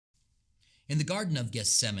In the Garden of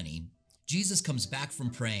Gethsemane, Jesus comes back from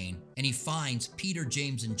praying and he finds Peter,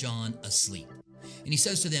 James, and John asleep. And he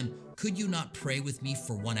says to them, "Could you not pray with me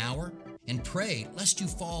for 1 hour? And pray lest you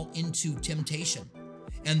fall into temptation.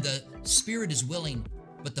 And the spirit is willing,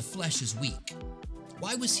 but the flesh is weak."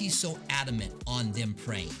 Why was he so adamant on them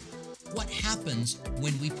praying? What happens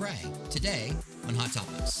when we pray? Today on Hot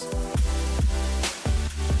Topics.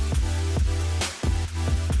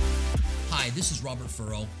 Hi, this is Robert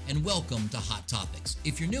Furrow, and welcome to Hot Topics.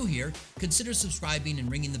 If you're new here, consider subscribing and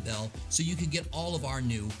ringing the bell so you can get all of our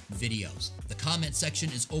new videos. The comment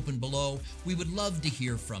section is open below. We would love to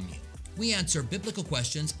hear from you. We answer biblical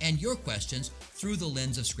questions and your questions through the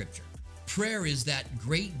lens of Scripture. Prayer is that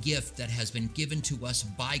great gift that has been given to us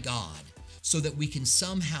by God so that we can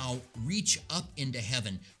somehow reach up into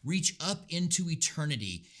heaven, reach up into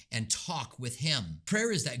eternity, and talk with Him.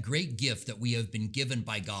 Prayer is that great gift that we have been given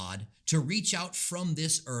by God to reach out from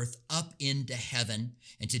this earth up into heaven.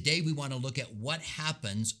 And today we want to look at what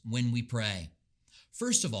happens when we pray.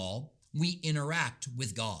 First of all, we interact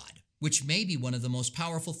with God, which may be one of the most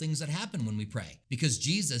powerful things that happen when we pray. Because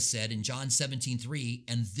Jesus said in John 17:3,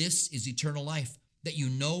 "And this is eternal life, that you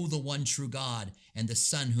know the one true God and the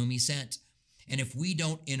Son whom He sent." And if we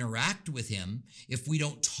don't interact with Him, if we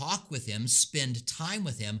don't talk with Him, spend time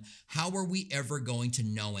with Him, how are we ever going to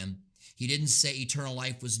know Him? He didn't say eternal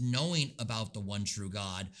life was knowing about the one true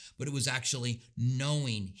God, but it was actually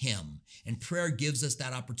knowing Him. And prayer gives us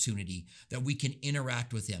that opportunity that we can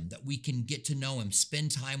interact with Him, that we can get to know Him,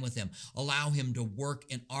 spend time with Him, allow Him to work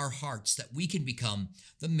in our hearts, that we can become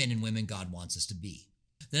the men and women God wants us to be.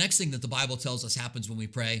 The next thing that the Bible tells us happens when we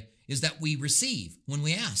pray is that we receive when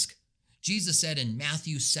we ask. Jesus said in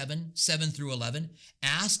Matthew 7:7-11,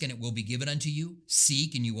 "Ask and it will be given unto you.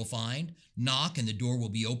 Seek and you will find. Knock and the door will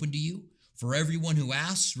be opened to you. For everyone who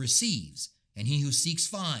asks receives, and he who seeks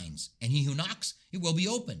finds, and he who knocks it will be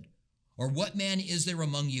opened. Or what man is there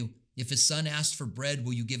among you, if his son asks for bread,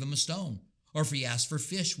 will you give him a stone? Or if he asks for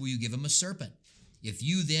fish, will you give him a serpent? If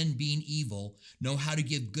you then, being evil, know how to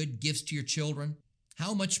give good gifts to your children,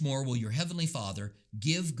 how much more will your heavenly Father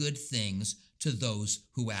give good things to those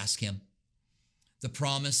who ask Him?" The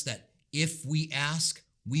promise that if we ask,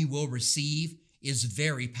 we will receive is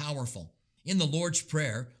very powerful. In the Lord's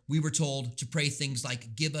Prayer, we were told to pray things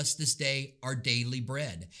like, "Give us this day our daily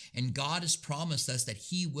bread." And God has promised us that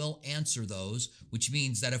He will answer those, which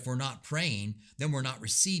means that if we're not praying, then we're not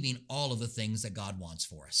receiving all of the things that God wants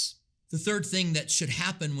for us. The third thing that should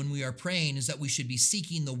happen when we are praying is that we should be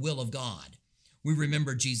seeking the will of God. We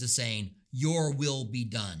remember Jesus saying, "Your will be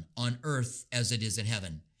done on earth as it is in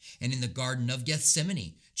heaven." And in the Garden of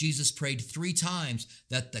Gethsemane, Jesus prayed 3 times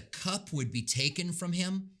that the cup would be taken from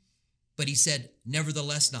Him. But He said,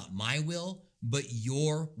 "Nevertheless, not my will, but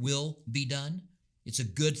your will be done." It's a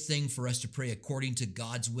good thing for us to pray according to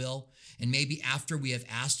God's will. And maybe after we have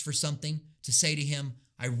asked for something, to say to Him,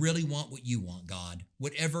 "I really want what you want, God,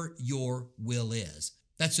 whatever your will is."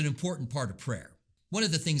 That's an important part of prayer. One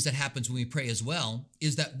of the things that happens when we pray as well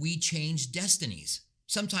is that we change destinies,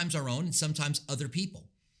 sometimes our own and sometimes other people.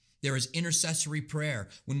 There is intercessory prayer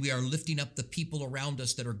when we are lifting up the people around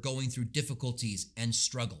us that are going through difficulties and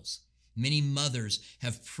struggles. Many mothers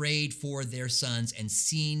have prayed for their sons and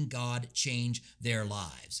seen God change their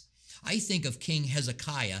lives. I think of King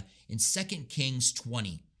Hezekiah in 2 Kings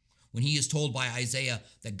 20, when he is told by Isaiah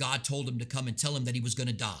that God told him to come and tell him that he was going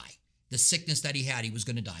to die. The sickness that he had, he was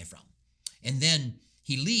going to die from. And then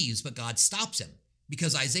he leaves, but God stops him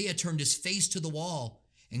because Isaiah turned his face to the wall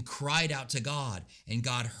and cried out to God, and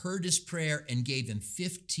God heard his prayer and gave him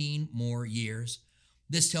 15 more years.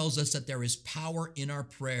 This tells us that there is power in our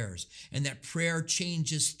prayers, and that prayer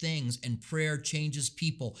changes things, and prayer changes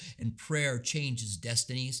people, and prayer changes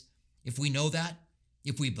destinies. If we know that,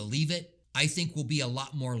 if we believe it, I think we'll be a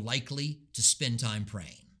lot more likely to spend time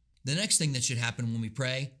praying. The next thing that should happen when we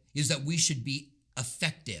pray is that we should be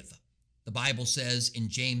effective. The Bible says in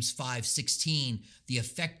James 5:16, "The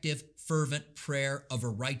effective, fervent prayer of a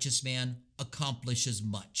righteous man accomplishes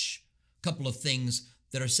much." A couple of things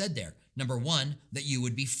that are said there. Number one, that you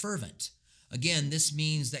would be fervent. Again, this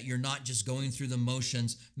means that you're not just going through the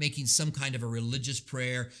motions, making some kind of a religious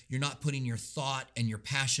prayer. You're not putting your thought and your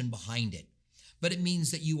passion behind it. But it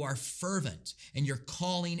means that you are fervent and you're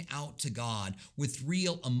calling out to God with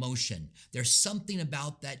real emotion. There's something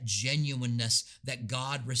about that genuineness that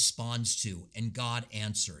God responds to and God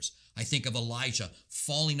answers. I think of Elijah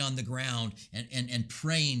falling on the ground and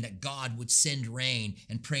praying that God would send rain,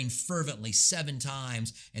 and praying fervently 7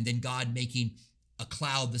 times, and then God making a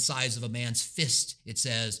cloud the size of a man's fist, it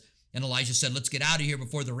says, And Elijah said, let's get out of here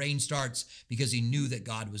before the rain starts, because he knew that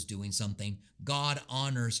God was doing something. God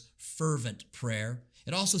honors fervent prayer.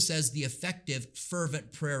 It also says the effective,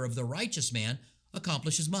 fervent prayer of the righteous man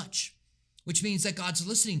accomplishes much, which means that God's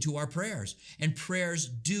listening to our prayers, and prayers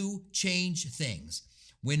do change things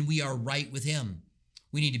when we are right with him.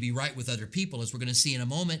 We need to be right with other people, as we're going to see in a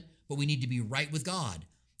moment, but we need to be right with God.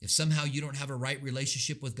 If somehow you don't have a right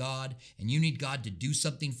relationship with God and you need God to do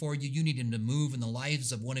something for you, you need him to move in the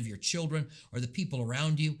lives of one of your children or the people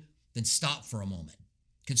around you, then stop for a moment.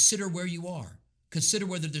 Consider where you are. Consider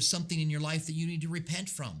whether there's something in your life that you need to repent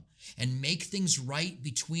from, and make things right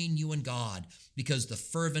between you and God, because the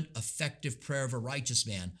fervent, effective prayer of a righteous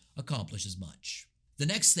man accomplishes much. The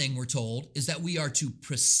next thing we're told is that we are to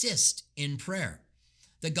persist in prayer,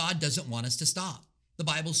 that God doesn't want us to stop. The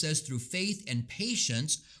Bible says through faith and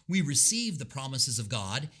patience, we receive the promises of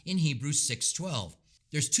God in Hebrews 6:12.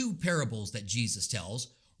 There's two parables that Jesus tells.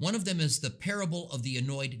 One of them is the parable of the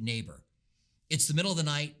annoyed neighbor. It's the middle of the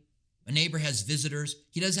night. A neighbor has visitors.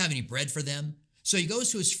 He doesn't have any bread for them. So he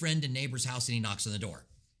goes to his friend and neighbor's house and he knocks on the door.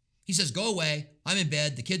 He says, go away. I'm in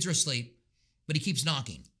bed. The kids are asleep. But he keeps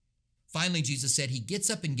knocking. Finally, Jesus said he gets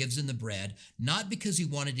up and gives him the bread, not because he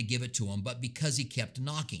wanted to give it to him, but because he kept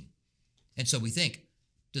knocking. And so we think,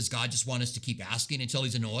 does God just want us to keep asking until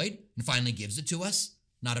he's annoyed and finally gives it to us?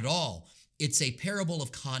 Not at all. It's a parable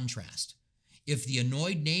of contrast. If the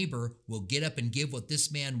annoyed neighbor will get up and give what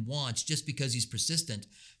this man wants just because he's persistent,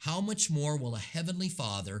 how much more will a heavenly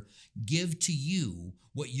Father give to you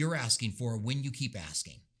what you're asking for when you keep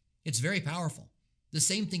asking? It's very powerful. The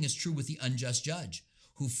same thing is true with the unjust judge,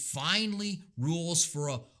 who finally rules for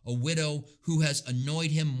a widow who has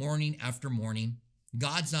annoyed him morning after morning.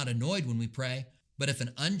 God's not annoyed when we pray, but if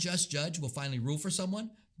an unjust judge will finally rule for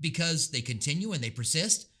someone because they continue and they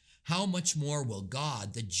persist, how much more will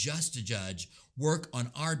God, the just judge, work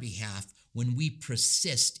on our behalf when we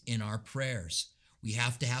persist in our prayers? We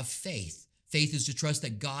have to have faith. Faith is to trust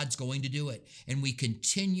that God's going to do it. And we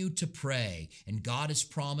continue to pray. And God has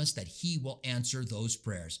promised that he will answer those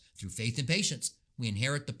prayers. Through faith and patience, we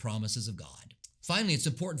inherit the promises of God. Finally, it's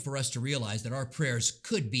important for us to realize that our prayers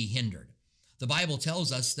could be hindered. The Bible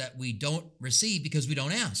tells us that we don't receive because we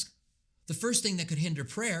don't ask. The first thing that could hinder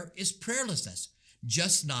prayer is prayerlessness.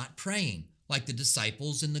 Just not praying, like the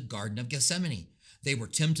disciples in the Garden of Gethsemane. They were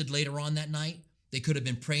tempted later on that night. They could have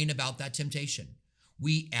been praying about that temptation.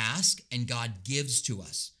 We ask and God gives to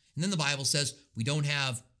us. And then the Bible says we don't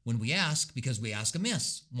have when we ask because we ask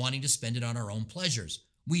amiss, wanting to spend it on our own pleasures.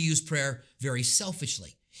 We use prayer very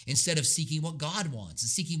selfishly instead of seeking what God wants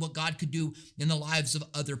and seeking what God could do in the lives of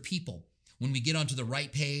other people. When we get onto the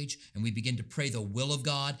right page and we begin to pray the will of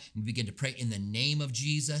God, and we begin to pray in the name of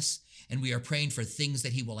Jesus, and we are praying for things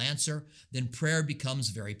that he will answer, then prayer becomes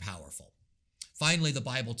very powerful. Finally, the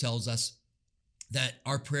Bible tells us that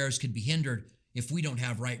our prayers can be hindered if we don't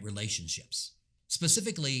have right relationships.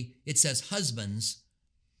 Specifically, it says, husbands,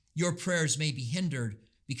 your prayers may be hindered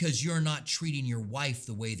because you're not treating your wife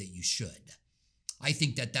the way that you should. I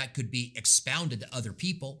think that could be expounded to other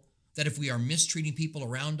people. That if we are mistreating people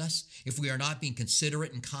around us, if we are not being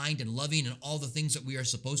considerate and kind and loving and all the things that we are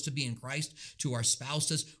supposed to be in Christ to our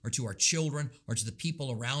spouses or to our children or to the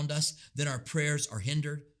people around us, then our prayers are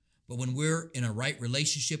hindered. But when we're in a right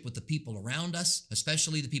relationship with the people around us,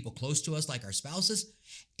 especially the people close to us like our spouses,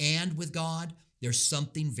 and with God, there's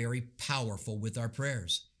something very powerful with our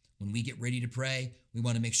prayers. When we get ready to pray, we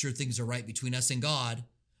want to make sure things are right between us and God,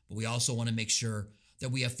 but we also want to make sure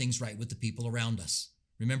that we have things right with the people around us.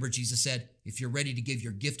 Remember, Jesus said, if you're ready to give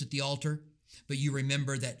your gift at the altar, but you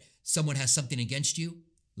remember that someone has something against you,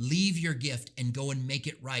 leave your gift and go and make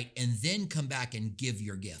it right, and then come back and give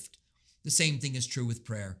your gift. The same thing is true with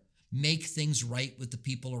prayer. Make things right with the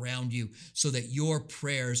people around you so that your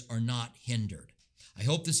prayers are not hindered. I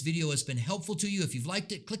hope this video has been helpful to you. If you've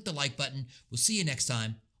liked it, click the like button. We'll see you next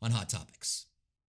time on Hot Topics.